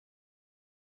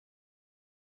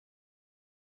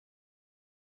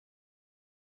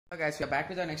Okay guys, we are back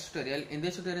with our next tutorial. In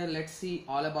this tutorial, let's see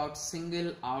all about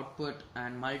single output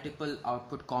and multiple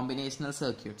output combinational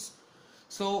circuits.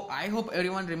 So I hope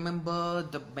everyone remember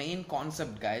the main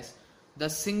concept, guys. The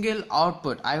single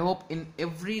output. I hope in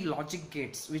every logic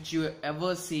gates which you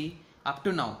ever see up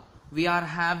to now, we are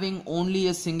having only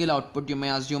a single output. You may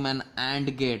assume an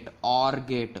AND gate, OR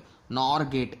gate, NOR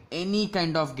gate, any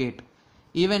kind of gate.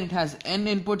 Even it has n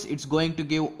inputs, it's going to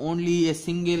give only a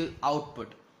single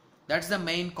output. That's the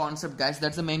main concept, guys.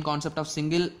 That's the main concept of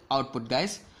single output,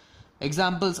 guys.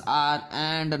 Examples are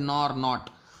AND, NOR, NOT.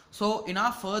 So in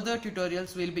our further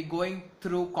tutorials, we'll be going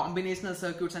through combinational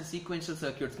circuits and sequential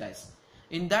circuits, guys.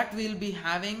 In that, we'll be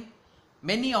having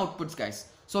many outputs, guys.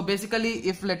 So basically,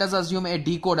 if let us assume a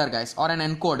decoder, guys, or an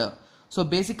encoder. So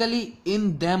basically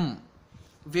in them,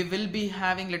 we will be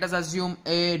having, let us assume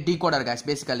a decoder, guys,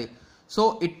 basically.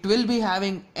 So it will be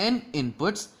having n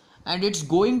inputs and it's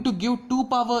going to give 2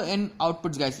 power n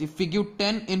outputs, guys. If we give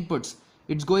 10 inputs,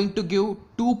 it's going to give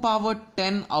 2 power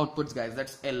 10 outputs, guys.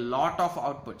 That's a lot of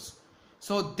outputs.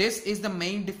 So this is the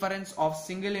main difference of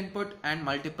single output and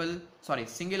multiple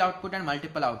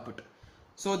output.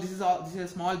 So this is a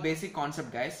small basic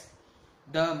concept, guys.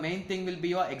 The main thing will be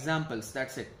your examples.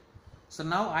 That's it. So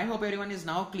now I hope everyone is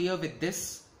now clear with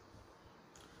this.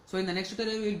 So in the next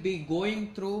tutorial, we'll be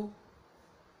going through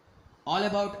all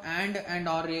about and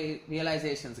or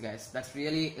realizations, guys. That's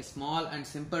really a small and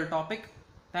simple topic.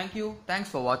 Thank you. Thanks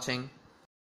for watching.